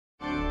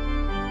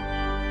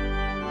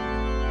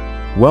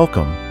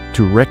Welcome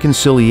to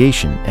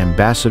Reconciliation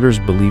Ambassadors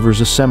Believers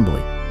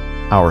Assembly.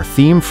 Our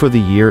theme for the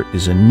year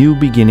is a new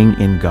beginning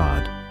in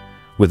God,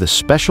 with a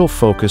special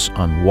focus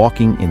on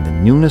walking in the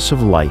newness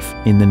of life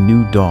in the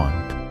new dawn.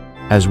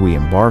 As we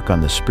embark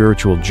on the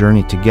spiritual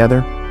journey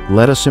together,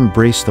 let us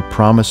embrace the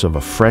promise of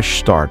a fresh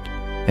start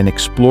and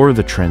explore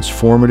the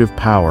transformative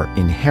power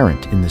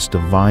inherent in this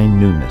divine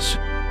newness.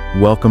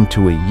 Welcome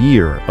to a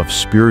year of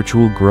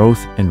spiritual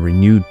growth and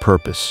renewed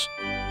purpose.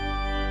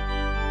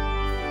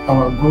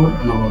 Our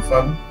God and our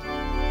Father,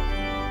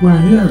 we are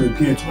here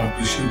again to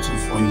appreciate you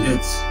for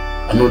yet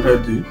another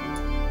day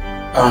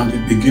and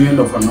the beginning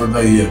of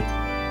another year.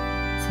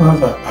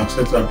 Father,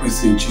 accept our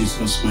praise in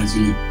Jesus' mighty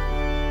name.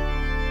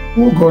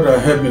 Oh God, our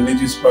Heavenly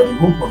Ladies, by the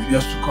hope of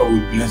years to come, we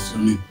bless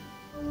your name.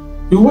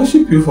 We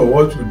worship you for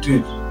what you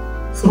did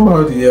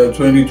throughout the year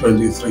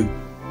 2023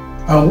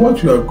 and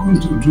what you are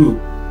going to do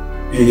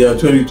in year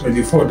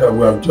 2024 that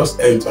we have just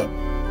entered.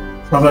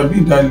 Father, be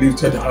thou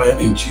lifted higher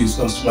in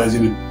Jesus' mighty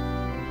name.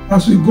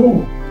 As we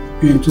go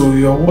into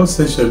your word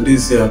session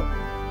this year,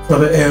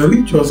 Father,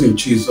 enrich us in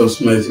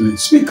Jesus' mighty name.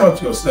 Speak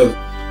out yourself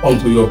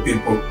unto your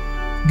people.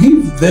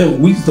 Give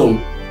them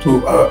wisdom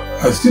to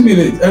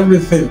assimilate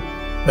everything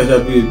that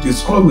shall be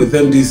discussed with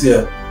them this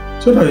year,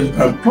 so that you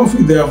can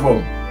profit therefrom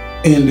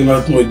in the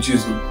mighty name of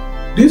Jesus.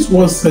 This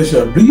word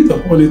session, breathe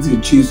upon it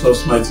in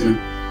Jesus' mighty name.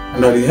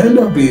 And at the end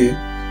of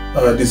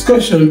the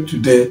discussion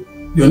today,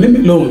 your name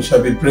alone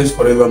shall be praised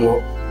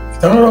forevermore.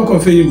 Eternal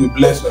God, we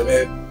bless your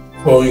name.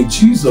 For in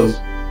Jesus'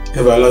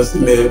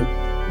 everlasting name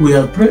we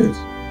have prayed.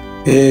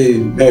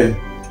 Amen.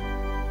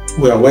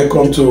 We are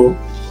welcome to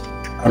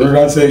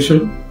another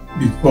session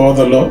before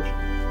the Lord.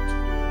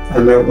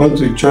 And I want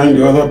to join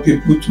the other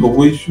people to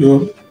wish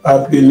you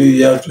Happy New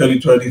Year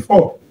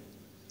 2024.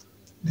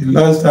 The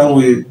last time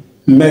we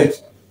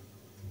met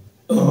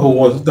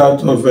was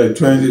that of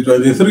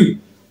 2023.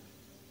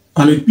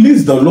 And it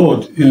pleased the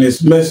Lord in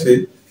His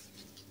mercy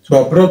to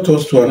have brought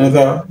us to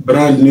another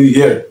brand new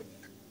year.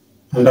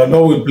 And the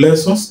Lord will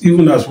bless us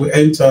even as we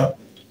enter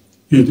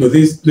into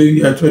this new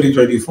year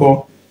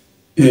 2024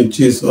 in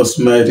Jesus'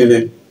 mighty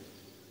name.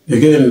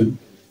 Again,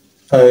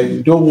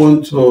 I don't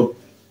want to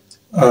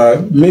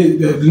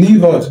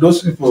leave out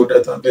those people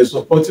that have been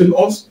supporting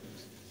us,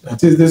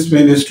 that is this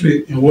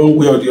ministry in one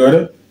way or the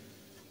other.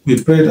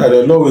 We pray that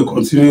the Lord will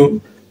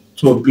continue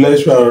to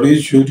bless you and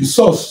reach you. The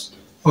source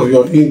of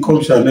your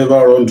income shall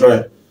never run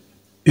dry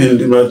in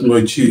the mighty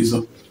name of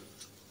Jesus.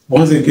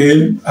 Once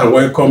again, I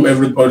welcome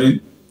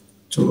everybody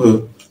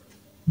to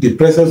the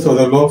presence of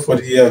the Lord for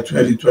the year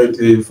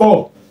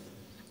 2024.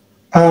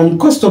 And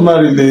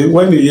customarily,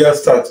 when the year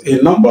starts, a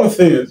number of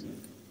things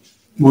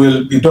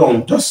will be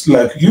done, just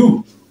like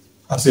you,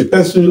 as a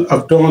person,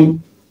 have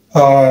done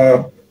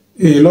a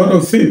lot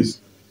of things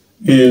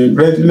in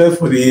readiness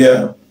for the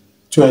year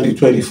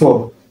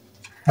 2024.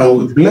 And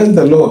we bless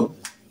the Lord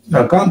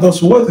that count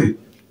us worthy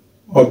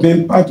of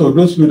being part of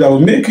those people that will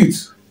make it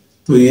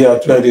to the year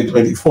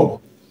 2024.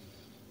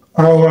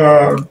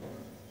 Our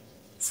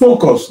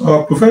focus,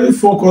 our prophetic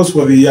focus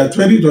for the year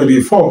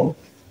 2024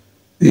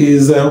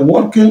 is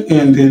walking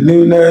in the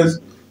newness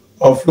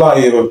of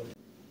life.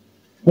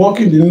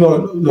 Walking in the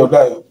newness of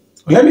life.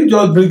 Let me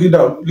just break it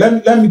down.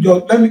 Let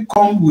me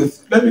come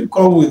with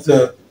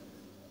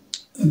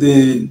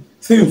the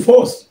thing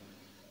first.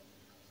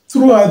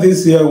 Throughout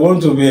this year, I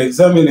want to be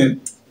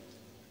examining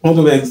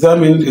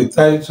the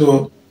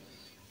title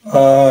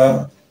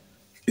A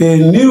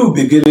New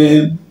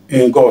Beginning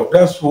in God.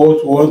 That's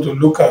what we want to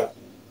look at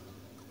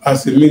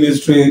as a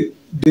ministry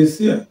this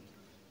year.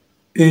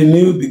 A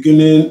new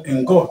beginning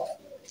in God.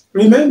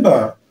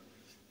 Remember,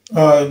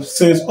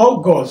 since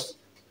August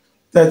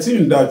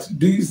 13 that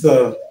this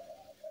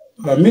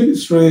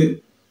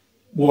ministry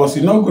was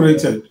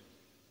inaugurated,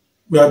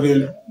 we have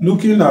been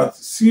looking at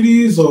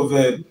series of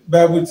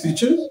Bible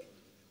teachings,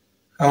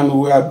 and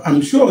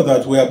I'm sure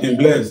that we have been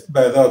blessed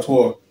by that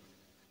word.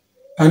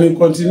 And in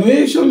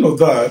continuation of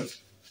that,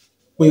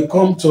 we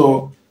come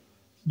to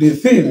the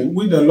theme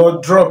which the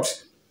Lord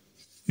dropped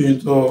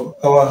into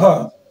our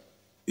heart,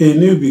 a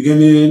new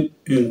beginning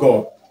in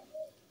God.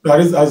 That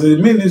is, as a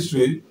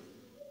ministry,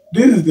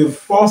 this is the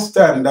first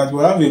time that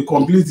we have a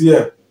complete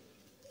year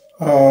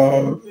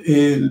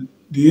in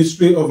the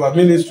history of our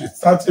ministry,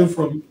 starting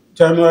from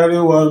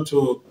January 1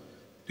 to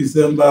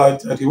December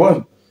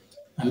 31.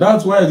 And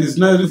that's why it is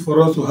necessary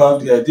for us to have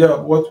the idea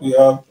of what we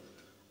have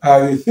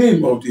as the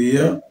theme of the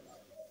year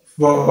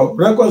for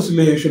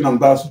Reconciliation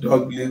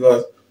Ambassadors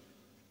Believers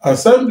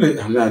Assembly.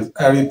 And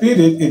I repeat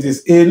it, it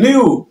is a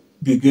new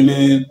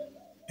beginning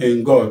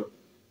in God.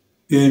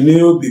 A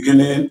new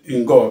beginning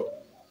in God.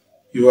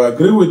 You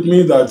agree with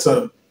me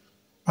that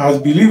as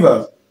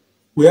believers,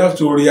 we have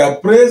to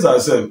reappraise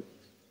ourselves.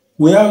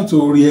 We have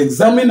to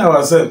re-examine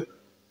ourselves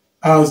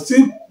and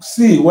still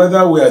see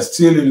whether we are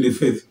still in the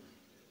faith.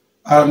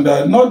 And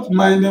not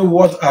minding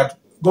what had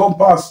gone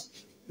past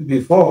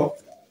before,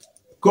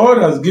 God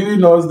has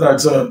given us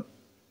that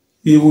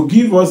He will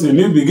give us a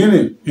new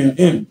beginning in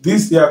Him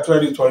this year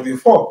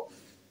 2024.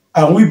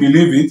 And we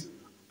believe it.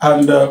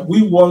 And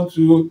we want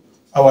to,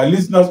 our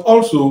listeners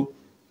also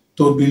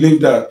to believe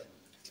that,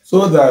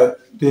 so that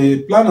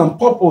the plan and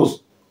purpose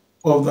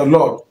of the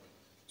Lord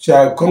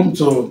shall come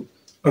to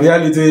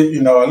reality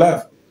in our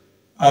life,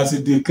 as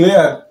he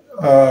declared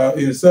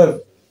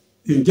himself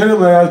in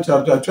Jeremiah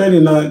chapter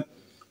 29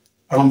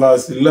 and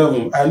verse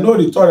 11. I know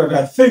the thought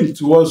that I think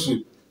towards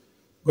you,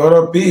 God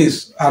of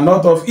peace and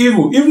not of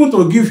evil, even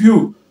to give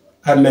you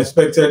an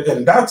expected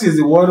end. That is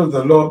the word of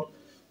the Lord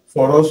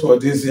for us for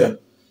this year.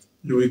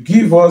 He will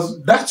give us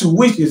that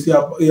which he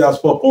has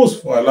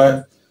proposed for our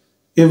life,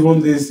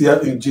 even this year,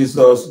 in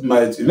Jesus'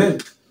 mighty name.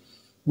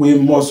 We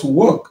must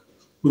work.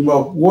 We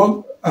must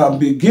work and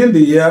begin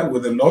the year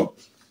with the Lord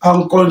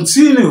and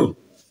continue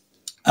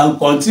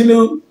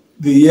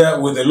the year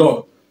with the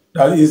Lord.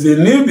 That is a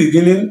new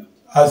beginning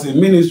as a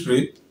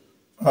ministry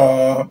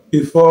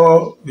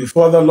before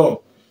the Lord.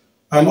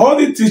 And all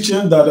the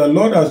teaching that the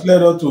Lord has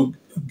led us to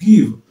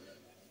give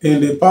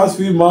in the past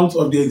few months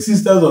of the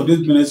existence of this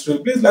ministry,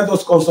 please let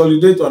us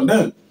consolidate on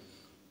them.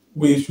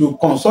 We should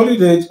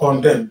consolidate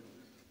on them,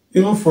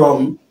 even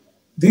from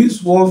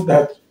these ones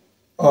that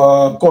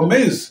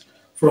commence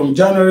from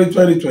January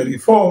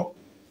 2024.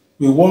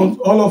 We want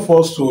all of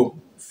us to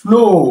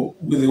flow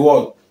with the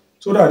word,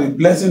 so that the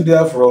blessing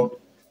therefrom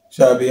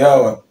shall be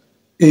ours.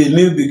 A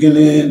new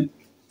beginning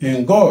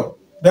in God.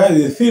 That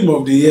is the theme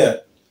of the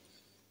year.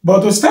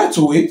 But to start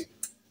with,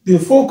 the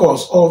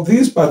focus of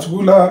this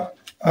particular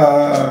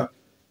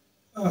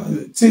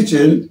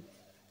teaching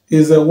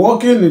is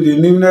walking in the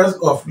newness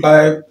of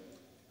life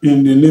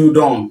in the new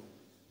dawn.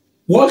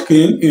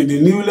 Walking in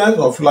the newness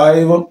of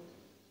life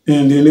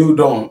in the new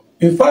dawn.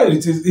 In fact,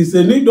 it's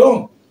a new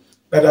dawn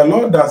that the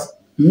Lord has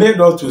made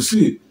us to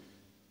see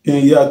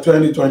in year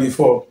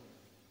 2024.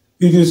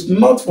 It is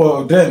not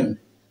for them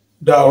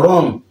that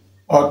run,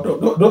 or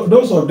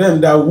those of them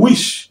that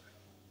wish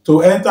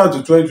to enter to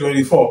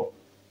 2024.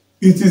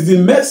 It is the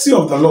mercy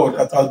of the Lord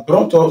that has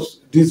brought us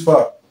this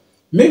far,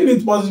 making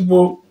it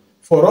possible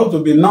for us to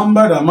be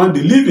numbered among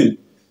the living,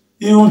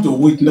 even to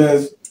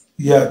witness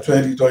year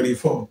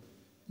 2024.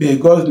 May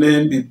God's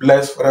name be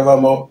blessed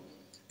forevermore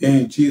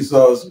in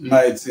Jesus'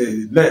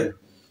 mighty name.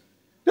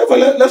 Therefore,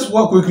 let's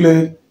walk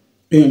quickly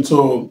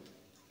into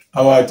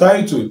our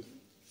title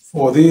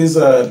for this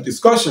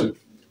discussion.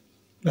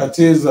 That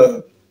is,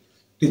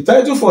 the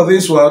title for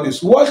this one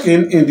is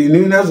Walking in the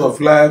Newness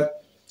of Life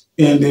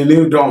in the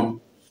New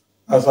Dawn,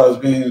 as has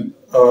been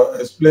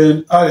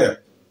explained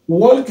earlier.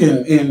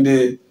 Walking in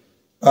the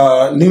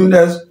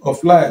newness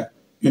of life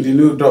in the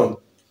new dawn.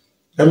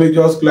 Let me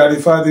just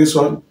clarify this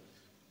one.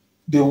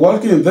 The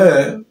walking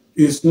there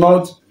is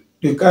not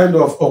the kind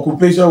of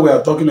occupation we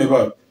are talking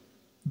about.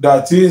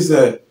 That is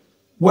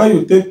where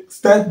you take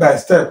step by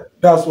step.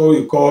 That's what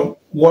we call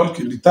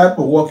walking, the type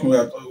of walking we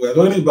are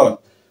talking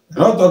about.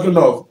 We're not talking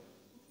of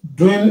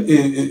doing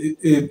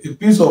a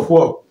piece of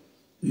work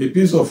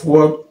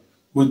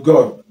with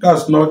God.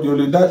 That's not the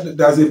only,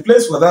 there's a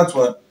place for that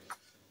one.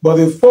 But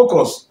the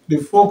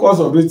focus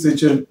of this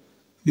teaching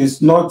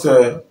is not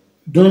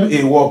doing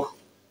a work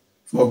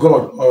for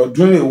God, or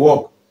doing a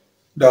work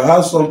that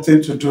has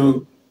something to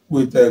do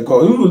with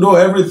God. Even though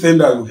everything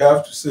that we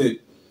have to say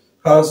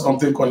has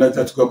something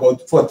connected to God.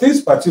 But for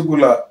this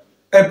particular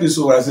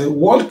episode, I say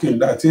walking,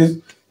 that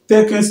is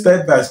taking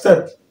step by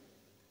step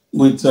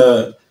with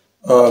God.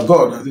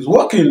 That is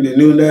walking the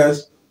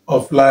newness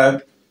of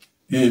life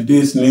in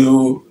this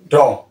new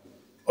dawn.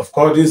 Of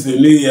course, this is the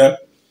new year,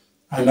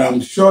 and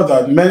I'm sure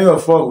that many of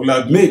us will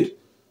have made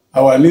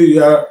our New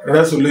Year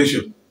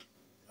resolution.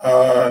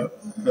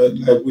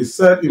 Like we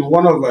said in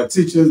one of our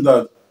teachings,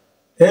 that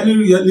any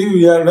New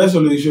Year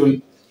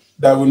resolution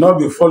that will not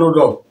be followed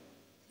up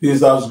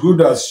is as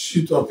good as a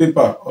sheet of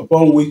paper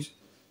upon which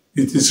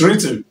it is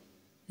written.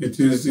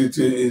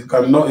 It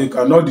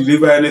cannot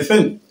deliver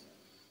anything.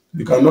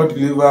 It cannot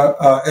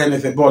deliver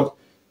anything. But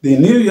the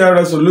New Year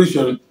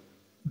resolution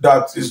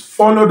that is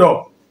followed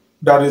up,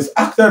 that is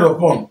acted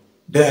upon,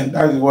 then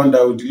that is the one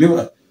that will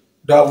deliver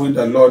that which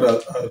the Lord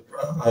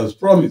has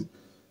promised.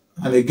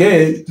 And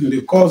again, in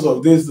the course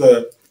of this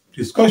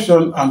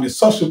discussion and the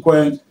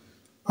subsequent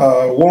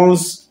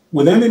ones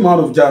within the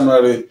month of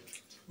January,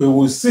 we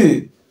will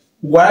see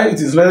why it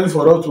is ready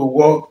for us to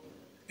walk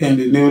in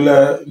the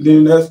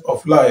newness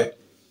of life.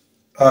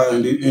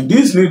 In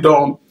this new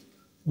dawn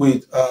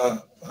with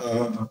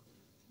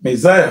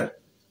Messiah.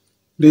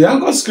 The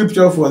anchor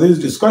scripture for this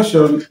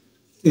discussion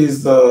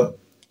is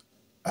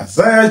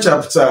Isaiah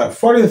chapter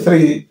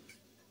 43,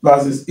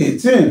 verses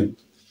 18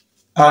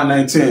 and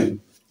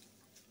 19.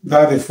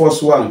 That's the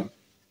first one.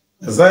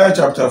 Isaiah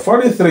chapter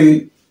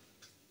 43,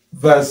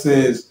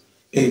 verses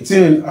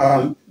 18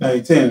 and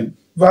 19.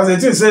 Verse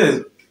 18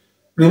 says,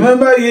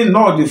 "Remember ye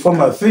not the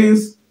former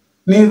things,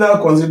 neither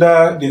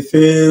consider the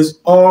things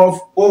of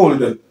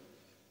old."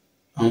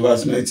 And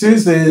verse 19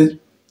 says,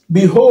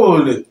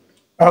 "Behold,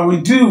 I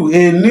will do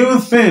a new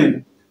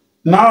thing.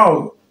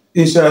 Now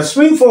it shall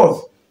spring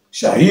forth.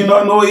 Shall ye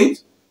not know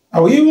it? I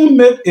will even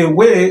make a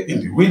way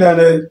in the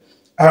wilderness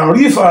and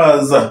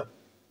rivers."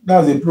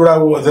 That's the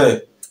plural word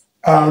there.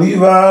 "And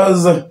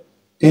rivers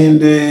in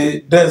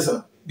the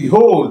desert.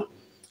 Behold,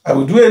 I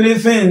will do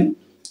anything,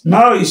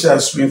 Now it shall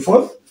spring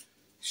forth.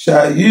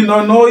 Shall ye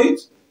not know it?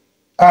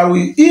 I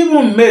will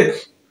even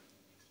make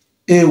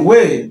a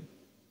way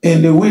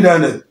in the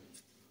wilderness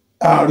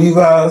and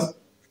rivers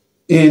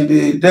in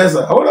the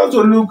desert. I want us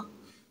to look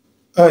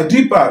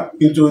deeper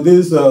into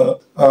this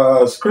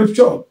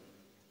scripture.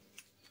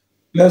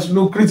 Let's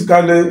look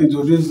critically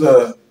into this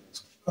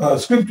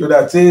scripture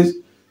that says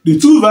the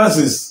two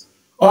verses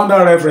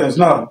under reference.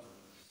 Now,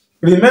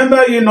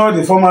 remember ye not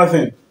the former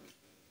thing.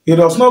 It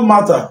does not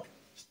matter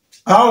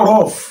how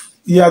rough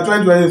year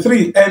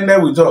 2023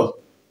 ended with us.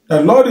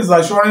 The Lord is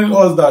assuring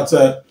us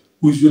that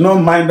we should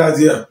not mind that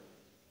year.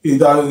 He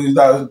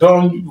has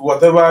done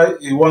whatever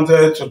he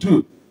wanted to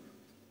do.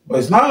 But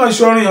it's now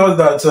assuring us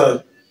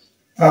that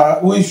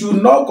we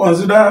should not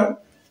consider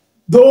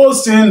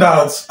those things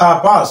that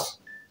are past.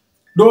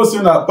 Those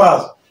things are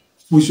past.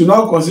 We should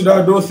not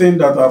consider those things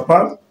that are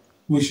past.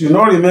 We should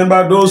not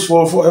remember those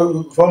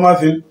former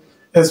things,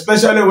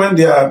 especially when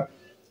they are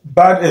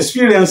bad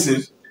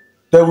experiences,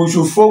 that we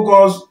should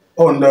focus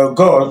on the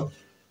God,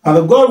 and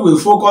the God we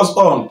focus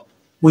on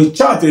will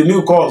chart a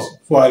new course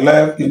for our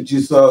life in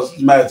Jesus'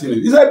 mighty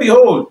name. He said,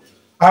 behold,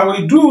 I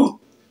will do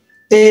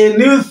a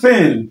new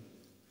thing.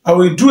 I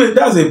will do it.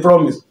 That's a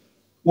promise.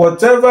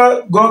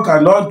 Whatever God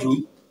cannot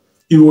do,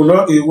 He will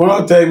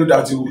not tell you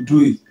that He will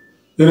do it.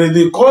 It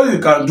is because He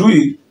can do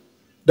it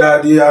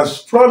that He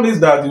has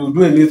promised that He will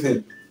do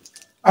anything.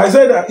 I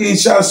said that it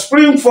shall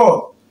spring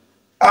forth,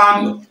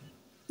 and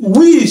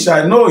we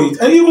shall know it.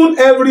 And even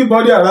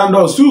everybody around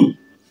us too,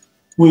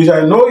 we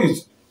shall know it.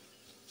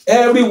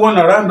 Everyone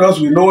around us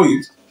will know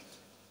it.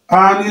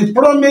 And He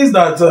promised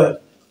that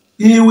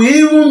He will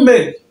even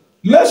make.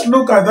 Let's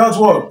look at that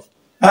word.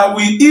 I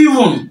will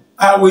even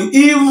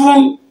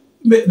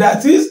make.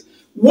 That is,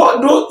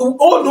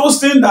 all those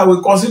things that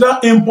we consider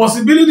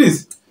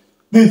impossibilities,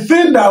 the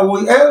thing that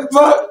we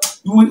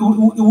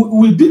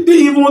didn't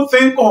even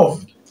think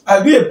of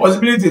as being a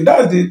possibility.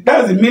 That's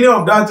the meaning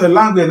of that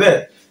language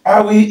there.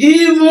 I will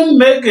even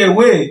make a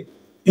way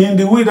in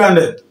the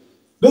wilderness.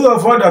 Those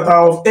of us that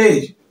are of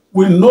age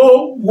will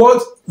know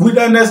what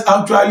wilderness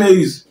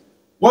actually is.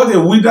 What a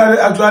wilderness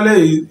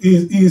actually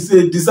is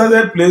a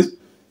deserted place.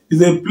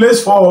 Is a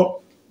place for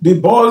the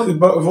birds,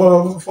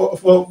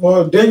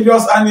 for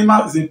dangerous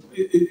animals.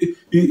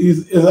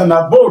 Is an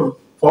abode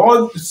for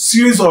all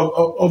series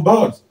of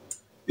birds.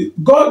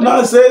 God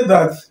now says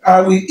that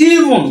I will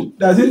even,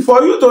 that is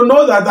for you to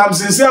know that I'm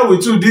sincere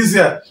with you this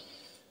year,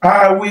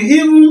 I will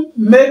even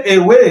make a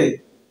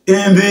way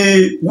in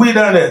the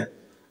wilderness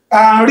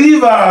and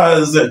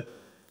rivers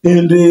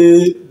in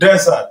the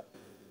desert.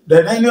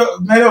 Then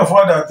many of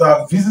us that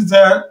have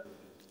visited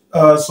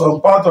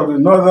some part of the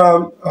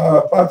northern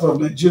part of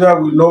Nigeria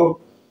will know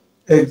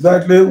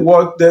exactly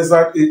what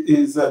desert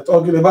is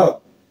talking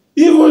about.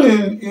 Even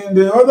in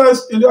the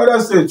other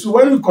states,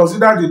 when we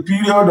consider the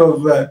period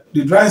of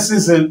the dry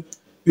season,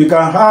 we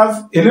can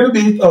have a little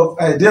bit of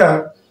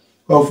idea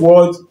of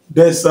what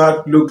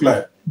desert look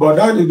like. But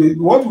that is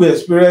what we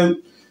experience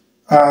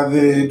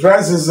the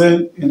dry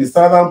season in the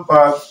southern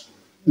part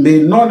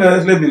may not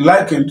necessarily be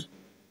likened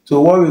to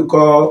what we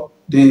call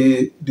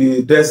the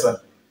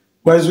desert.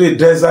 When we say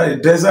desert, a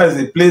desert is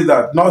a place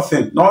that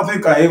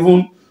nothing can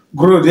even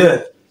grow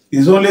there.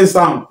 It's only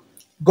sand.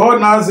 God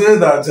now says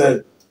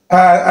that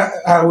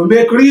I will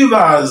make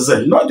rivers,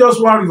 not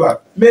just one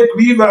river, make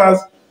rivers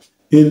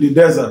in the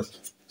desert.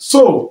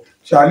 So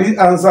shall He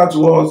answer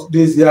to us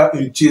this year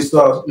in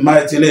Jesus'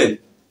 mighty name.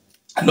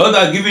 The Lord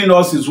has given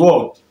us His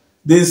word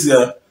this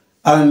year,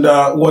 and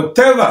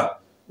whatever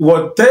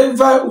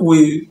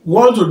we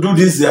want to do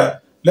this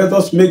year, let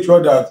us make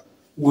sure that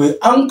we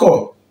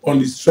anchor on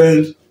the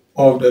strength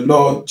of the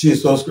Lord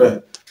Jesus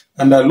Christ.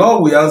 And the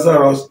Lord will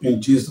answer us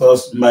in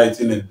Jesus'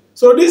 mighty name.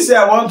 So this year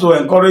I want to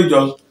encourage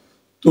us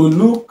to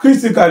look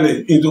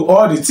critically into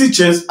all the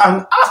teachings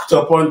and act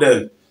upon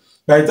them.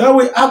 By the time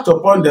we act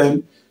upon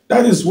them,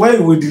 that is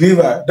when we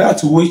deliver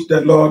that which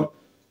the Lord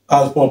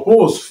has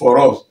proposed for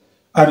us.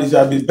 And it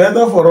shall be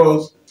better for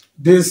us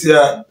this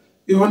year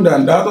even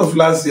than that of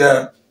last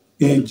year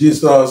in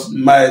Jesus'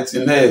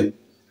 mighty name.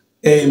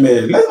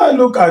 Amen. Let's now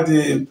look at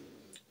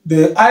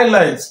the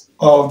highlights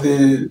of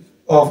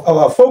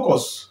our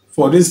focus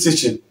for this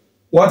teaching.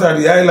 What are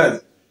the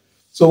highlights?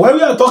 So when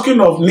we are talking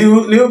of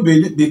new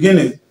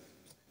beginning,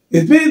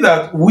 it means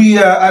that we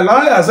are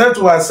allowing ourselves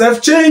to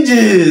accept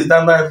changes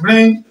that might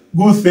bring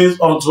good things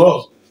unto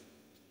us.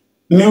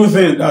 New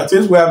things, that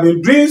is, we have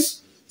been doing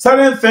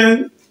certain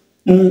things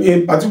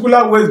in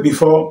particular ways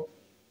before.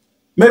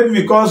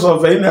 Maybe because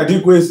of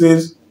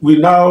inadequacies, we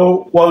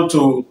now want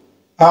to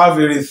have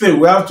a rethink.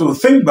 We have to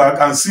think back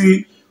and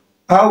see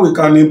how we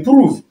can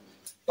improve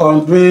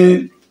on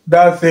doing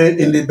that thing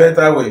in a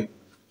better way.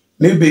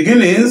 New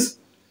beginnings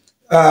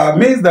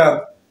means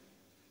that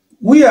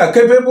we are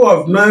capable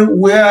of knowing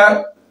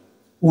where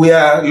we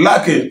are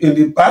lacking in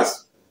the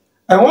past.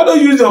 I want to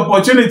use the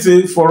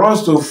opportunity for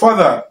us to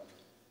further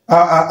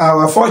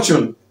our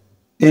fortune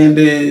in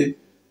the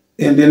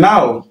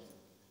now.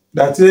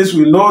 That is,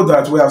 we know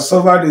that we have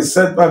suffered a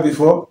setback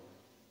before,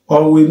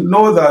 or we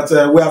know that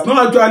we have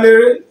not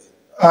actually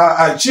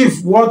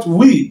achieve what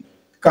we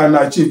can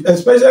achieve,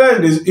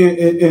 especially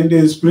in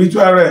the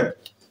spiritual realm.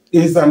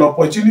 It's an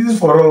opportunity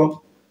for us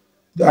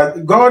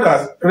that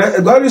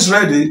God is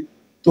ready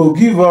to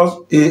give us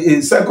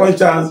a second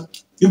chance,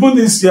 even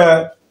this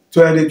year,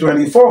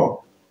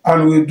 2024,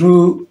 and we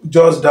do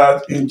just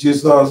that in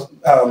Jesus'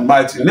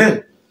 mighty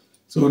name.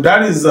 So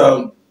that is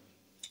the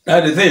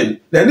thing.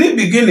 The new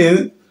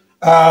beginning,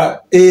 a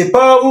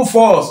powerful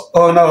force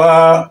on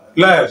our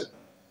lives.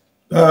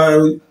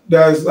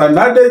 There's an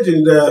adage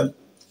in the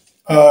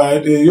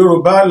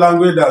Yoruba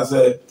language that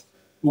says,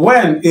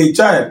 when a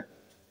child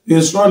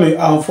is running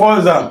and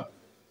falls down,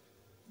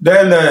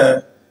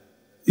 then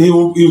he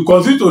will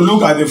continue to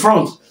look at the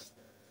front.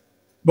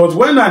 But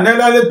when an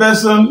elderly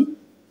person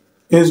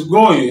is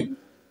going,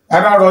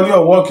 either running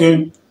or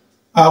walking,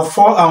 and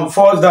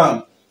falls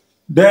down,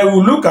 they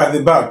will look at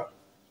the back.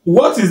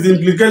 What is the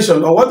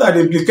implication, or what are the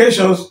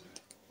implications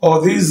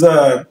of this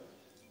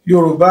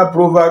Yoruba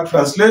proverb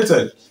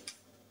translated?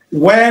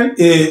 When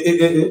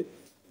a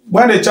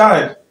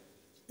child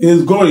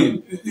is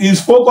going,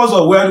 his focus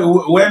on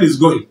where he's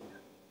going.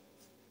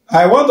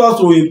 I want us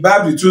to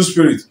imbibe the two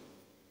spirits.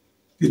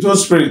 The two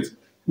spirit.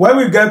 When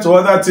we get to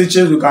other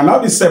teachings, we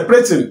cannot be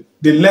separating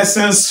the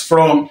lessons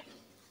from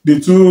the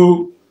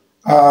two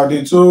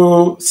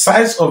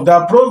sides of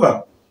that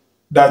proverb.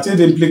 That is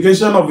the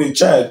implication of a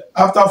child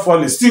after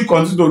falling still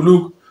continue to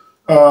look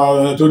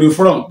to the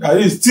front. That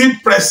is still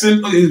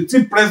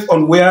pressed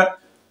on where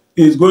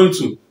he's going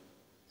to.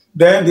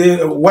 Then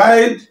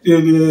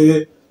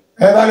the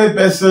elderly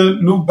person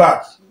look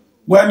back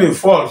when he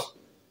falls.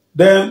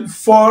 Then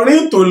for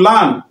him to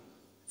learn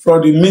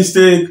from the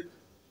mistake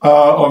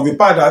of the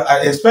path,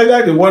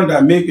 especially the one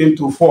that make him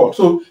to fall.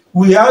 So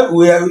we are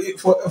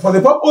for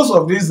the purpose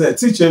of this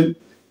teaching,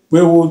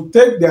 we will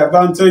take the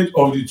advantage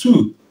of the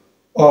two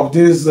of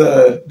this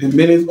the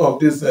meaning of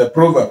this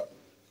proverb.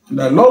 And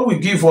the Lord will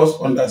give us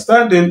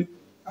understanding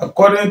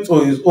according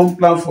to his own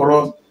plan for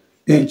us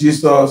in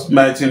Jesus'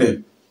 mighty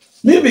name.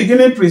 New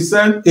beginning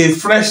present a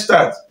fresh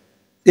start,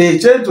 a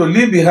change to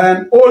leave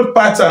behind old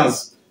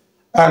patterns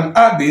and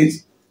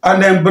habits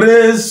and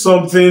embrace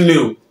something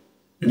new.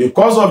 In the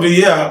course of the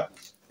year,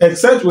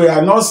 except we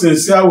are not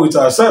sincere with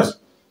ourselves,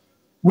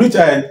 which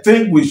I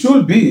think we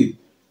should be,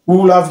 we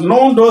will have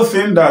known those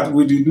things that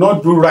we did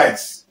not do right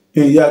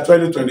in year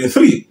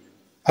 2023.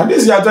 And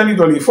this year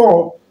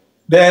 2024,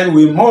 then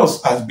we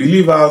must, as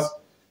believers,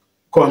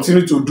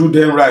 continue to do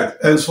them right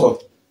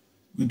henceforth.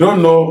 We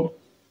don't know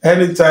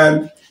any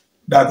time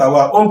that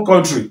our own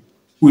country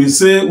will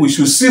say we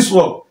should cease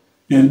work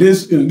in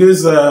this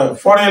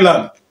foreign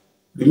land.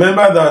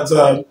 Remember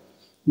that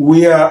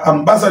we are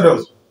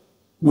ambassadors.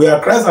 We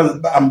are Christ's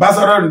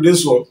ambassadors in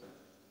this world.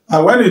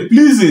 And when it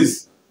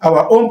pleases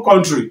our own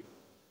country,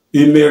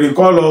 it may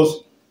recall us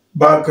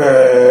back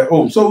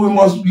home. So we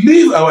must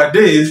live our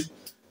days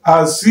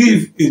as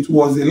if it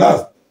was the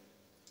last.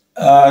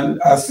 And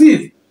as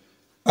if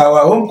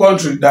our home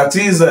country, that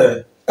is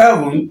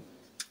heaven,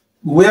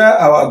 where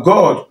our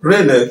God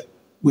reigneth,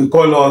 will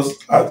call us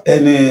at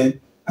any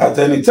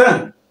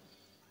time.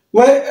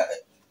 Well,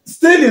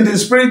 still in the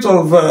spirit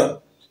of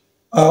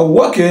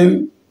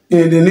walking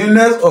in the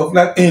newness of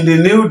life, in the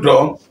new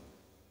dawn,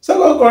 2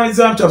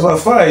 Corinthians chapter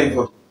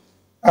 5,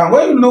 and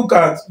when you look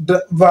at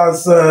the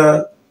verse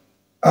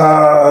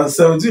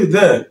 17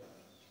 there,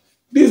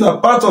 these are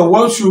part of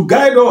what should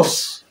guide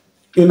us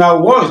in our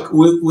walk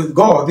with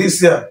God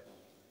this year.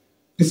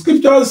 The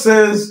scripture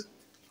says,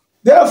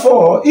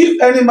 therefore,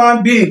 if any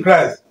man be in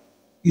Christ,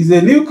 is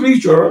a new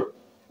creature,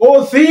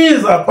 all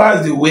things are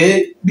passed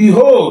away,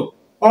 behold,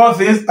 all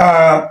things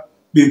are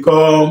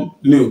become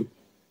new.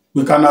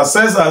 We can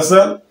assess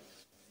ourselves,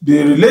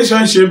 the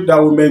relationship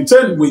that we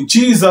maintain with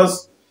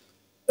Jesus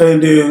in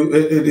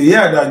the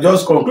year that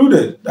just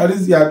concluded, that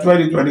is the year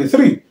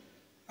 2023.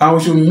 And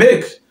we should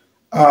make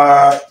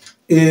a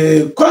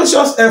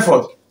conscious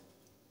effort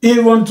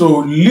even to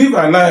live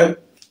a life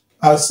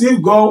as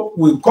if God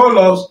will call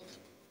us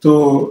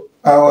to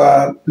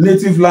our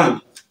native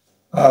land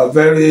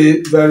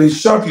very, very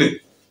shortly.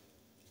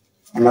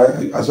 And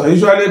as I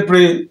usually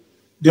pray,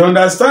 the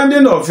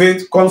understanding of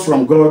it comes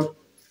from God,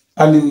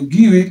 and He will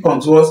give it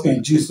unto us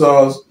in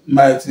Jesus'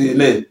 mighty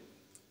name.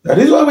 That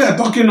is why we are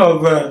talking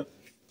of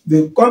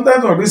the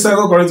content of this 2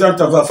 Corinthians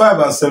chapter 5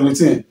 verse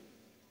 17.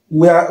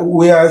 We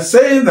are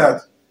saying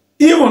that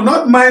even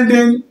not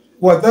minding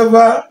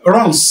whatever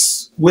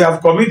wrongs we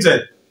have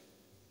committed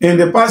in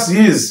the past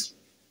years,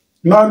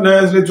 not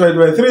necessarily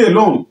 2023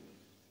 alone,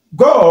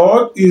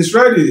 God is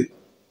ready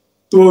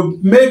to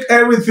make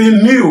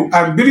everything new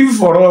and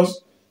beautiful for us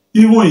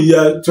even in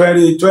year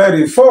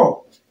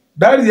 2024.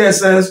 That is the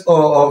essence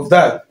of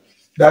that.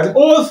 That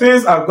all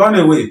things have gone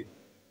away.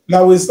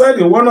 Now we said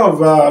in one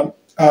of our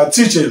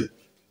teachings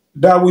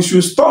that we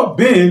should stop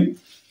being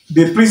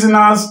the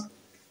prisoners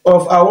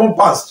of our own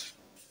past.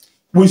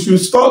 We should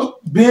stop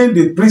being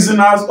the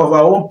prisoners of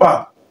our own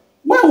past.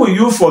 When will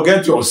you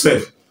forget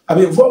yourself? I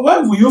mean,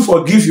 when will you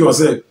forgive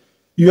yourself?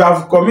 You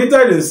have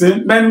committed a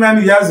sin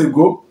many years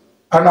ago,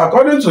 and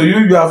according to you,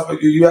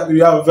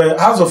 you have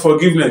asked for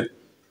forgiveness.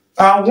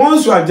 And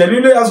once you are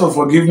genuinely asked for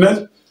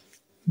forgiveness,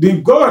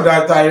 the God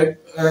that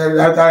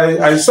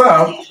I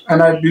serve,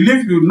 and I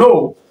believe you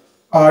know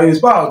His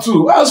power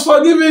too, has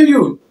forgiven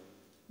you.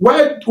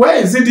 Why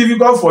is it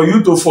difficult for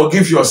you to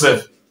forgive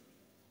yourself?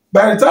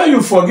 By the time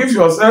you forgive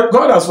yourself,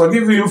 God has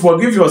forgiven you,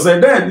 forgive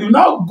yourself, then you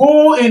now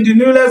go in the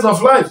newness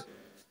of life.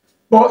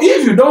 But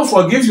if you don't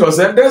forgive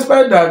yourself,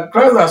 despite that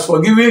Christ has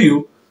forgiven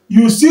you,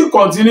 you still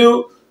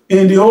continue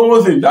in the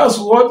whole thing. That's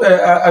what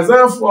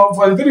Isaiah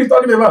 43 is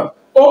talking about.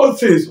 All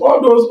things, all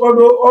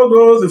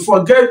those,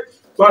 forget,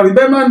 but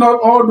remember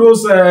not all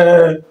those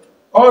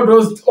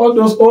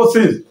old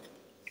things.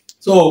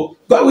 So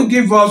God will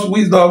give us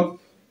wisdom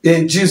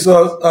in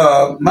Jesus'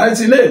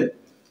 mighty name.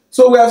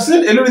 So we have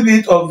seen a little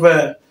bit of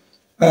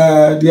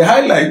the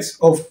highlights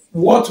of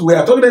what we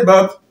are talking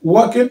about,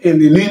 walking in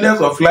the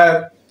newness of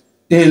life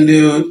in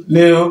the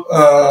new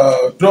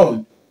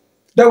dawn.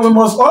 Then we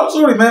must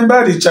also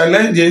remember the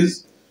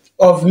challenges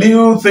of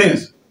new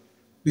things.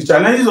 The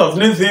challenges of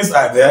new things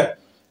are there,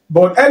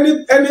 but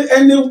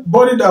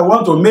anybody that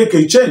want to make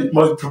a change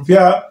must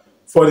prepare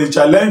for the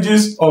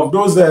challenges of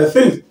those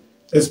things,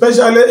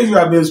 especially if you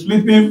have been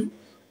sleeping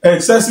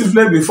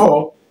excessively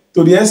before,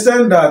 to the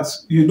extent that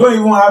you don't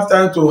even have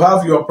time to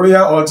have your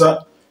prayer altar.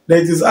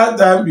 Then it is at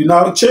time you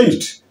now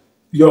changed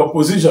your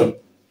position.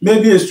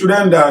 Maybe a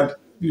student that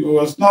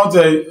was not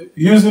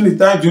using the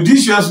time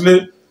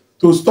judiciously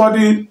to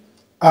study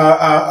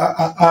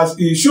as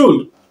he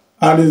should,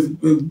 and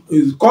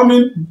is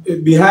coming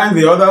behind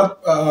the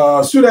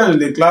other student in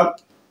the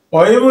class,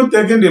 or even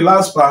taking the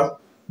last part,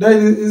 there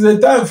is a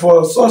time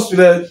for such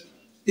students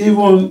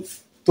even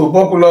to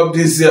buckle up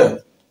this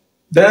year.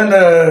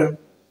 Then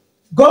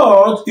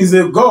God is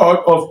a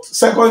God of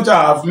second chance.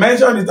 I've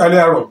mentioned it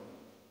earlier on.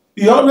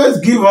 He always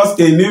gives us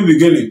a new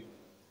beginning.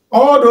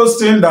 All those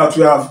things that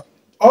we have,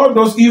 all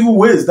those evil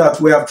ways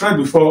that we have tried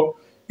before,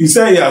 He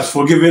said He has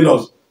forgiven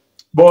us.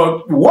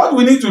 But what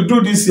we need to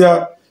do this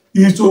year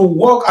is to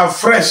walk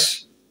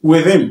afresh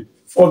with Him,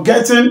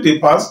 forgetting the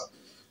past.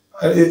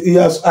 He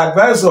has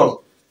advised us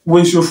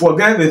we should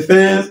forget the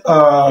things,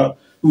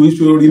 we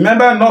should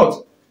remember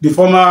not the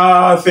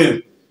former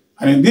thing.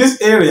 And in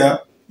this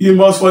area, you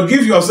must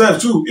forgive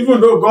yourself too.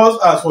 Even though God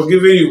has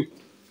forgiven you,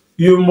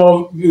 you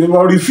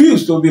must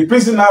refuse to be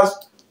prisoners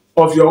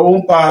of your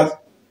own path.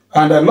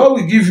 And the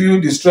Lord will give you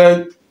the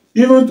strength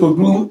even to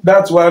do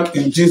that one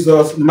in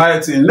Jesus'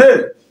 mighty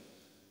name.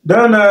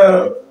 Then,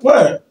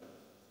 well,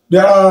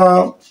 there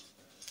are,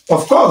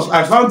 of course,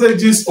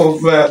 advantages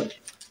of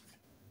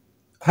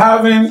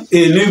having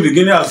a new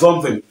beginning or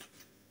something.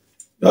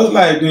 Just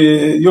like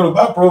the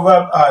Yoruba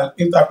proverb I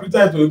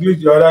interpreted to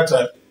English the other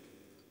time.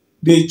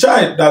 The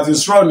child that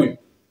is running,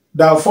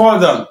 that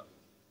falls down,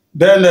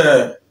 then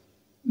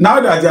now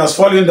that he has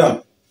fallen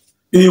down,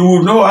 he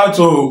will know how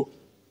to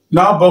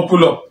now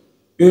buckle up,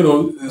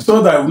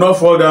 so that he will not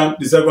fall down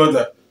the second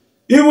time.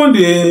 Even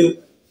the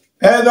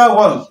elder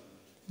one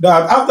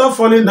that after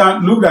falling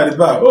down looked at the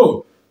back,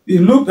 he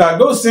looked at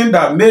those things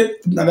that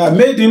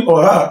made him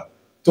or her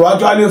to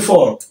actually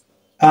fall,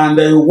 and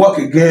they walk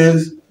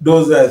against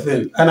those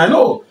things. And I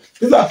know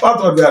these are part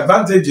of the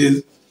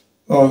advantages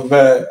of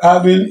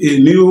having a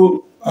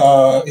new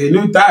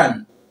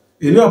time,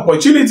 a new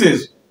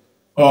opportunities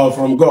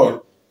from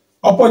God.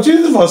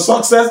 Opportunities for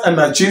success and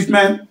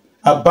achievement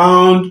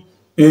abound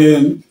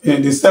in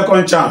the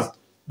second chance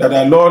that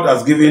the Lord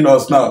has given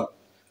us now.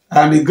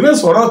 And the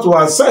grace for us to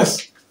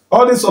access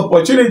all these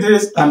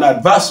opportunities and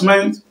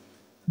advancement,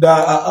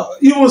 that are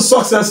even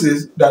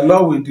successes that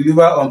Lord will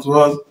deliver unto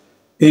us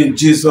in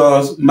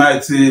Jesus'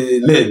 mighty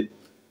name.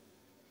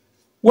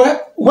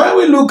 Well, when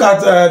we look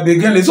at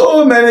beginning,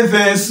 so many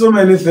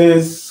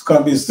things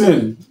can be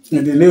seen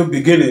in the new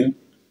beginning.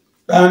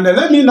 And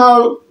let me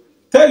now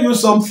tell you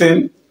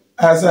something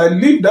as I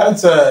leave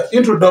that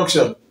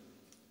introduction.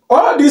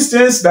 All these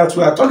things that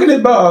we are talking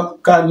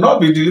about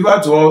cannot be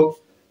delivered to us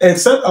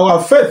except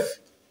our faith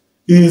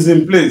is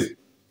in place.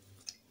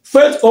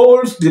 Faith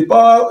holds the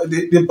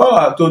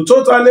power to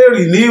totally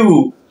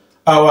renew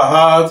our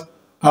heart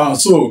and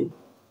soul.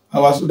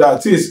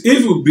 That is,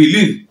 if you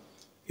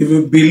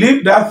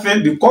believe that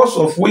thing, because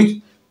of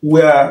which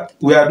we are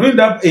doing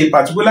that a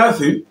particular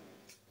thing,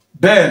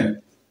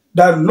 then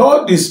the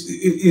Lord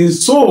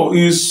is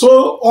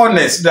so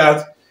honest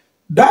that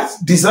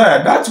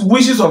desire, that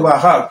wishes of our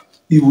heart,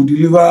 He will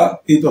deliver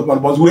it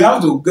upon. But we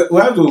have to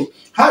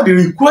have the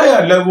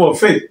required level of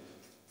faith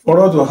for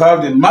us to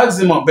have the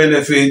maximum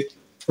benefit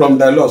from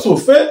the Lord. So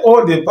faith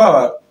holds the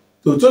power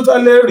to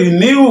totally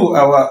renew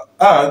our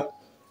heart,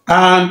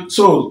 and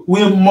so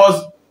we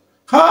must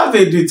have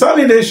a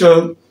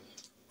determination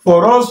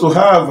for us to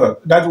have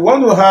that we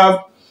want to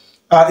have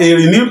a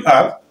renewed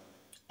heart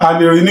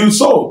and a renewed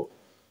soul.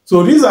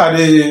 So these are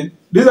the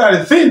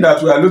things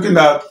that we are looking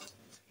at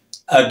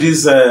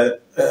this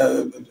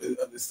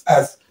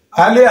as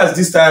early as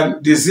this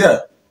time this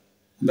year.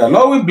 The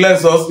Lord will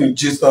bless us in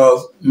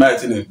Jesus'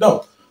 mighty name.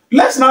 Now,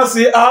 let's now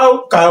see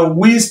how can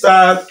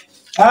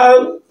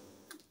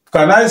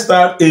I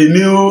start a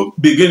new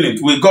beginning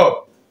with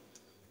God.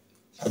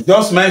 I've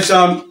just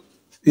mentioned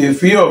a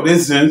few of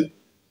these things,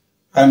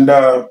 and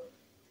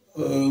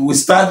we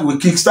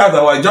kickstart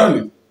our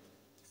journey.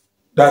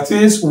 That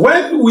is,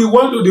 when we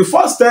want to, the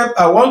first step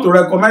I want to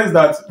recommend is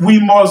that we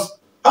must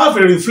have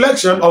a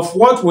reflection of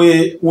what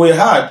we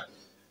had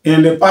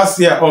in the past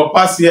year or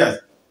past years.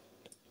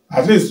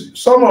 At least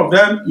some of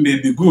them may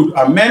be good,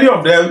 and many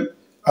of them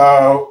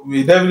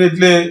we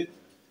definitely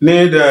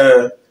need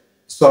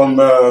some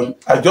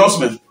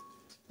adjustment.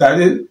 That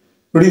is,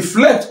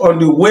 reflect on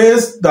the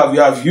ways that we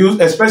have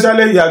used,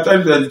 especially year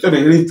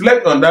 2023.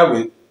 Reflect on that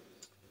way.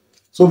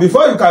 So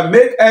before you can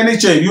make any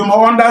change, you must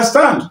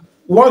understand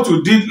what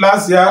you did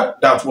last year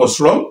that was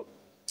wrong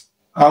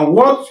and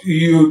what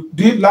you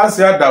did last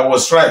year that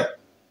was right.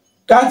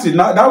 That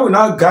will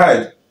now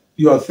guide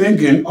your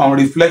thinking on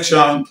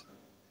reflection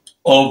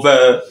of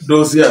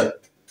those years.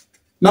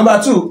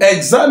 Number two,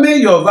 examine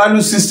your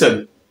value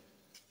system.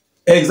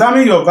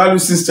 Examine your value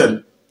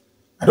system.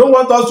 I don't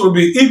want us to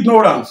be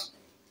ignorant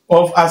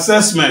of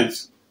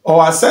assessment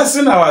or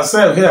assessing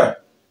ourselves here.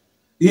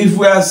 If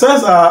we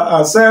assess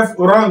ourselves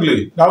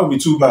wrongly, that would be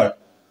too bad.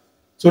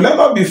 So let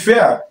us be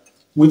fair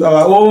with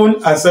our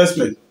own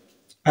assessment.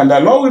 And the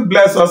Lord will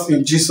bless us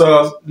in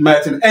Jesus'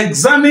 mighty name.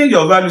 Examine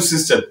your value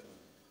system.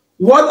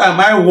 What am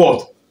I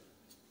worth?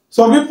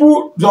 Some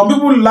people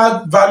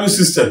lack value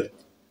system,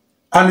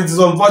 and it is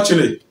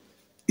unfortunate.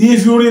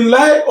 If you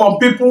rely on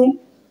people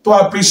to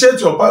appreciate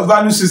your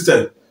value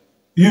system,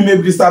 you may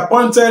be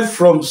disappointed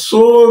from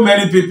so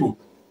many people.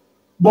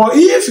 But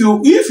if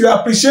you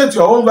appreciate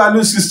your own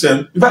value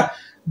system, in fact,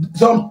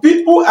 some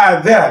people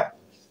are there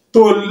to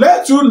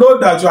let you know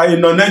that you are a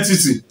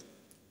non-entity,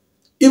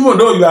 even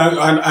though you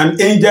are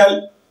an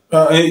angel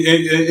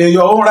in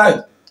your own right.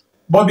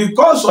 But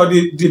because of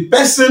the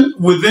person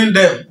within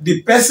them,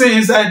 the person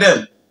inside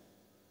them,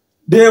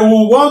 they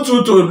will want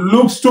you to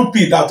look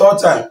stupid at all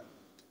time.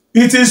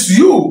 It is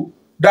you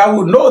that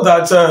will know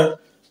that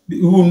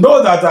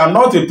I'm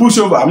not a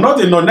pushover, I'm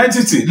not a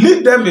non-entity.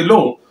 Leave them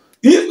alone.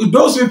 If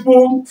those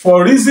people,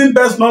 for reason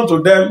best known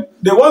to them,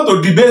 they want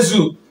to debase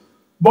you.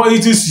 But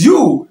it is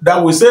you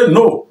that will say,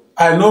 no,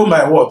 I know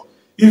my worth.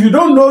 If you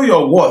don't know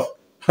your worth,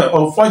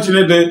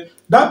 unfortunately,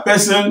 that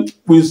person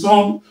will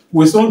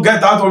soon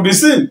get out of the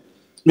scene.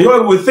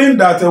 Because we think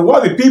that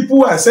what the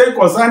people are saying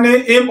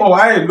concerning him or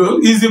I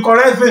is the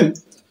correct thing.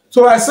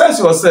 So assess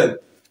yourself.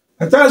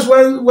 At times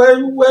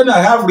when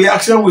I have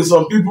reaction with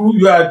some people,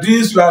 you are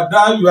this, you are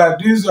that, you are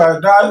this, you are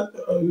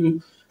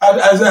that,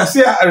 as I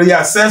say, I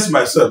reassess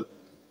myself.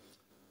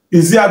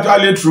 Is it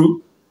actually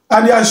true?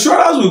 And the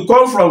assurance will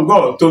come from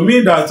God to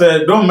me that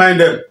don't mind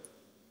them.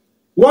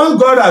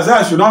 Once God has said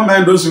I should not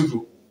mind those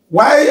people,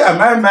 why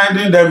am I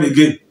minding them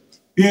again?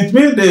 It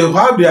means they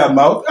have their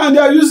mouth and they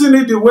are using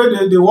it the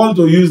way they want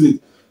to use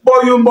it.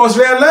 But you must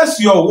realize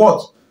your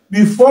worth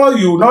before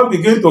you not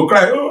begin to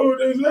cry, oh,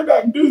 they said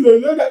I'm this,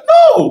 they said that.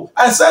 No!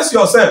 Assess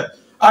yourself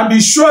and be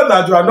sure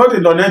that you are not a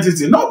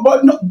non-entity.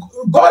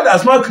 God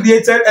has not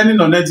created any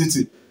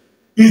non-entity.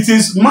 It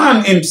is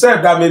man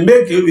himself that may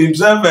make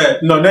himself a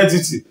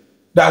non-entity.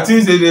 That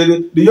is,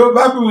 the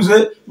Yoruba people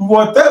say,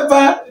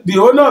 whatever the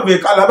owner of a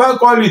calabash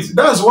call it,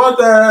 that's what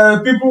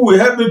people will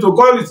help me to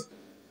call it.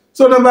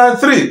 So number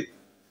three,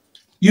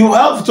 you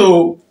have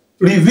to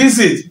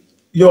revisit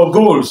your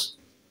goals.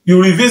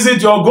 You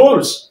revisit your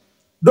goals.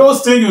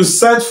 Those things you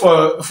set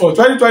for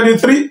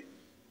 2023,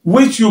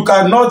 which you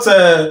cannot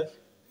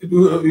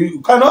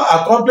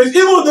accomplish,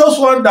 even those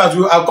ones that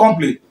you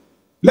accomplish.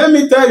 Let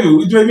me tell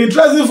you, it may be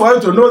interesting for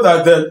you to know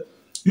that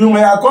you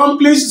may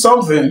accomplish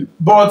something,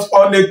 but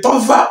on a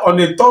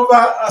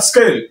tougher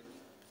scale.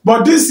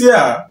 But this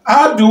year,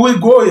 how do we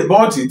go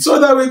about it so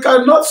that we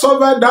cannot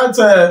suffer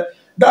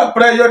that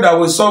pressure that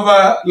we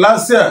suffered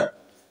last year?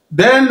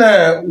 Then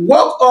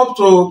walk up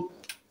to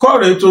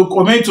courage to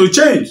commit to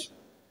change.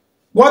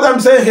 What I'm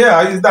saying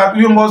here is that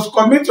you must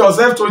commit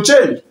yourself to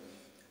change.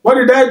 What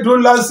did I do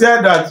last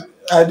year that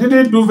I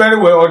didn't do very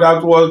well, or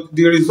that was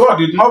the result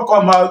did not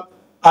come out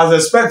as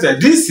expected?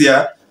 This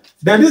year,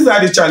 then these are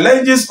the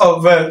challenges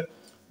of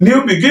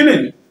new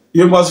beginning.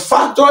 You must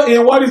factor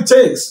in what it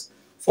takes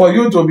for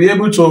you to be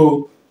able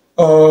to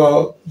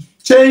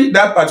change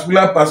that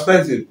particular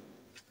perspective.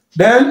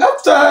 Then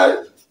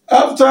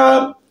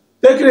after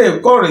taking a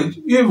courage,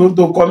 even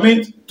to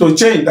commit to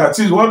change, that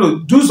is, you want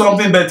to do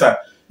something better,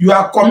 you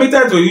are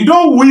committed to it. You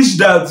don't wish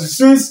that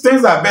since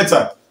things are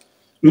better.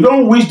 You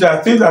don't wish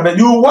that things are better.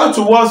 You want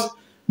towards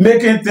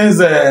making things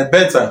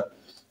better.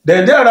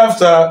 Then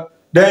thereafter,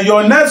 then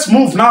your next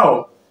move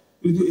now,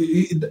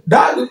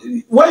 that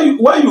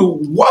when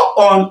you work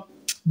on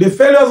the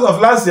failures of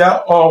last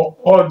year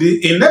or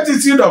the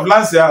ineptitude of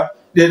last year,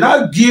 they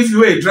now give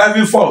you a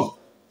driving force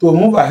to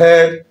move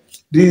ahead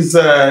this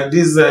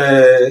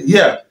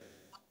year.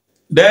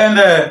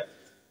 Then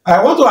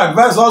I want to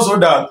advise also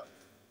that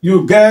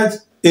you get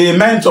a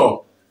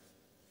mentor.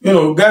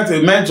 Get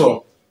a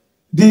mentor.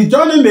 The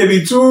journey may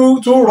be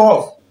too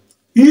rough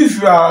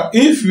if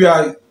you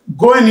are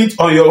going it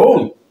on your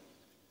own.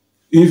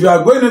 If you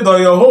are going it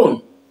on your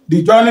own,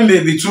 the journey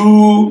may be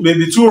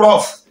too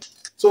rough.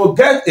 So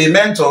get a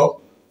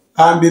mentor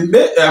and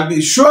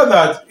be sure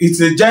that it's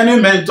a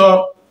genuine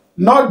mentor,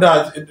 not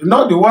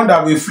the one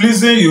that will be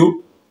fleecing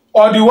you,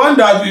 or the one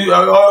that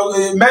or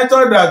a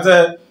mentor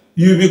that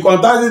you be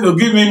contacting to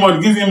give me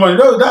money.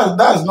 No,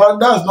 that's not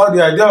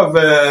the idea of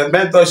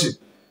mentorship.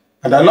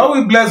 And the Lord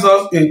will bless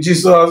us in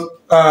Jesus'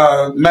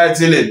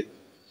 mighty name.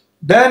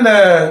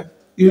 Then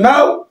you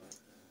now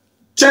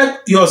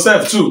check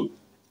yourself too.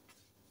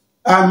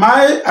 Am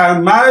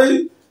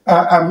I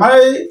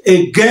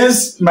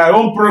against my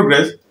own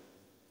progress?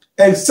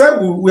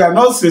 Except we are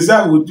not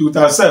sincere with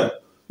ourselves,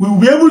 we will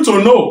be able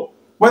to know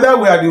whether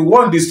we are the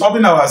one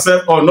disturbing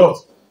ourselves or not.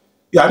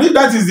 And if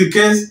that is the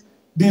case,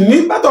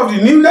 the part of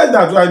the newness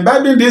that we are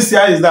imbibing this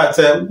year is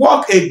that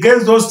work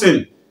against those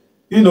things,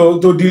 to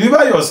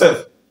deliver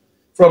yourself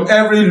from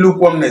every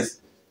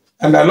lukewarmness.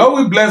 And the Lord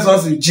will bless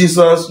us in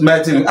Jesus'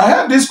 mighty name. I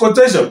have this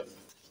quotation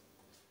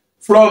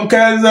from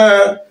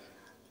Embark.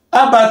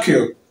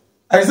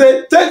 I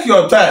say, take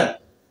your time.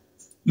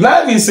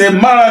 Life is a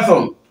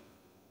marathon,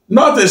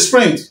 not a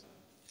sprint,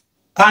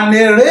 and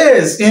a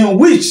race in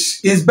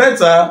which it's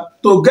better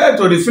to get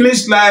to the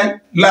finish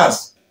line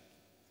last.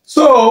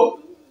 So,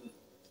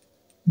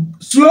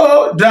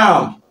 slow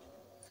down.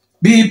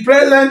 Be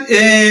present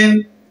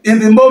in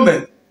the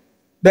moment.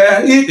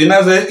 Then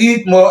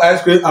eat more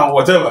ice cream and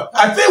whatever.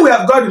 I think we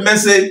have got the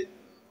message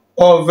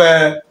of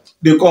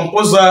the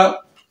composer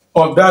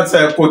of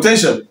that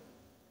quotation.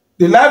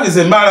 The life is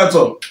a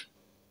marathon.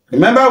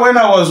 Remember when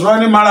I was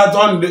running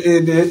marathon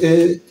in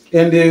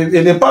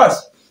the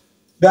past?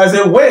 There's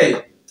a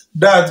way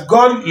that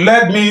God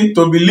led me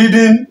to be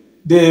leading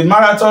the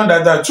marathon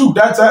that I took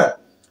that time.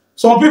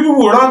 Some people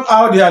will run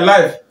out their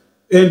life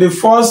in the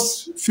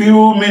first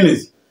few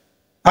minutes.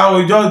 I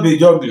will just be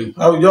juggling.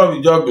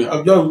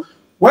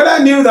 When I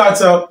knew that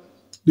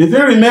the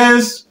thing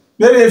remains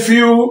maybe a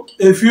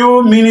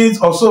few minutes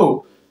or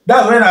so,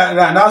 that's when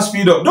I now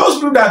speed up. Those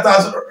people that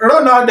has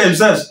run out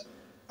themselves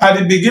at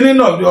the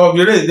beginning of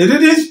the race, they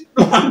didn't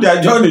plan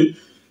their journey.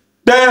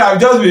 Then I've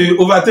just been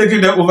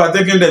overtaking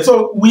them.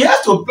 So we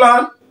have to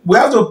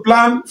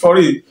plan for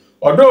it.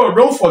 Although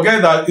don't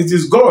forget that it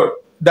is God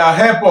that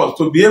helps us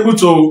to be able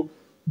to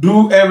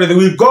do everything.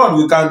 With God,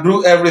 we can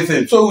do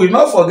everything. So we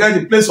not forget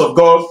the place of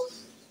God,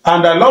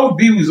 and the Lord will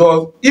be with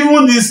us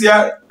even this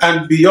year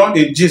and beyond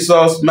in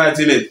Jesus'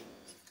 mighty name.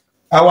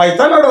 Our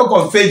eternal rock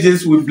of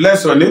ages will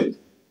bless your name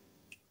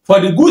for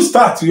the good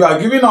start you are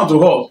giving unto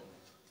us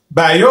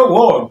by your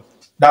word.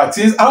 That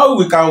is how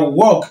we can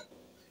walk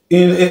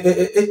in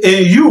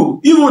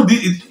you, even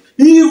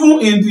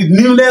in the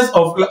newness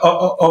of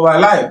our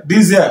life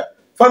this year.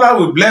 Father,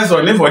 we bless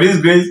your name for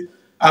this grace.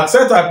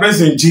 Accept our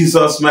praise in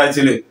Jesus'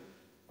 mighty name.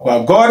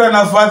 Our God and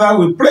our Father,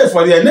 we pray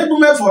for the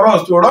enablement for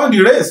us to run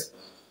the race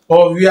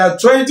of year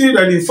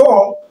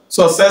 2024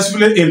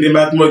 successfully in the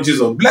mighty name of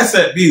Jesus.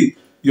 Blessed be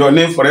your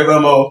name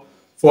forevermore.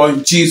 For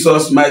in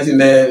Jesus' mighty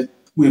name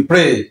we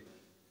pray.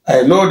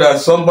 I know that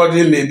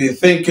somebody may be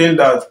thinking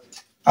that,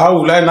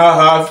 how will I now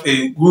have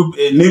a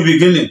new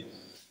beginning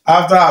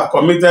after I've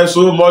committed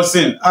so much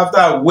sin, after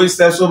I've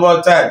wasted so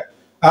much time,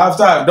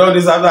 after I've done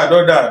this, after I've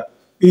done that.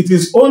 It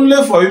is only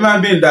for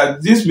human being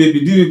that this may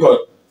be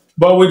difficult.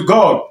 But with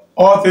God,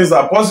 all things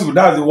are possible.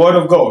 That's the word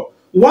of God.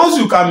 Once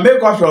you can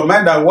make up your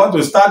mind that you want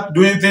to start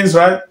doing things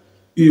right,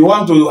 you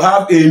want to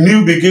have a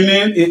new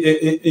beginning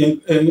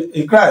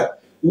in Christ.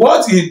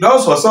 What he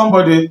does for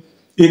somebody,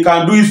 he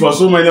can do it for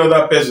so many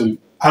other persons,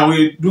 and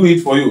will do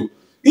it for you.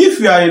 If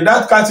you are in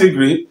that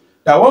category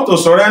that want to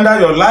surrender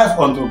your life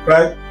unto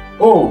Christ,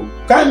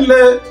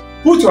 kindly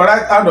put your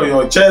right hand on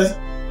your chest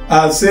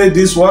and say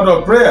this word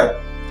of prayer.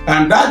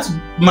 And that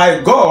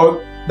my God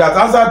that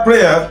answered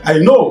prayer, I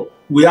know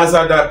we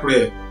answer that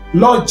prayer.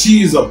 Lord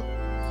Jesus,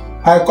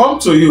 I come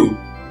to you.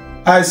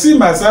 I see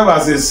myself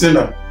as a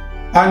sinner,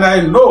 and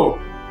I know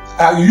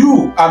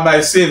you are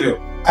my Savior.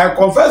 I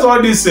confess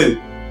all these sins.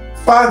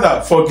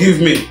 Father, forgive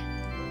me.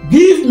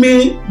 Give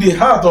me the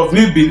heart of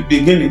new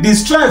beginning, the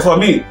strength for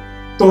me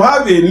to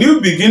have a new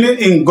beginning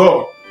in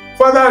God.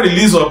 Father,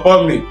 release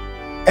upon me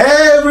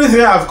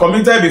everything I've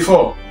committed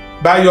before.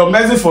 By your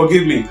mercy,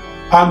 forgive me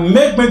and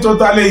make me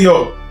totally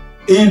yours.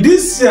 In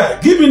this year,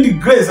 give me the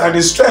grace and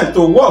the strength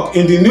to walk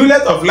in the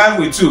newness of life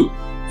with you.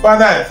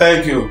 Father, I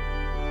thank you.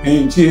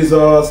 In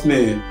Jesus'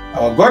 name.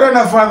 Our God and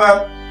our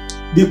Father,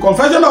 the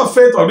confession of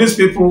faith of these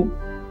people,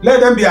 let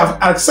them be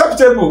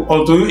acceptable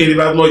unto you in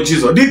the name of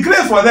Jesus. The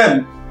grace for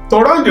them to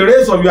run the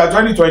race of year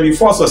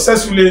 2024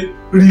 successfully,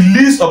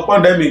 release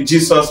upon them in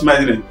Jesus'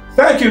 mighty name.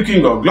 Thank you,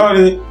 King of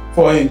Glory,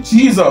 for in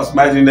Jesus'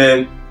 mighty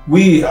name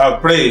we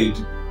have prayed.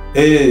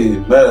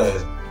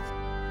 Amen.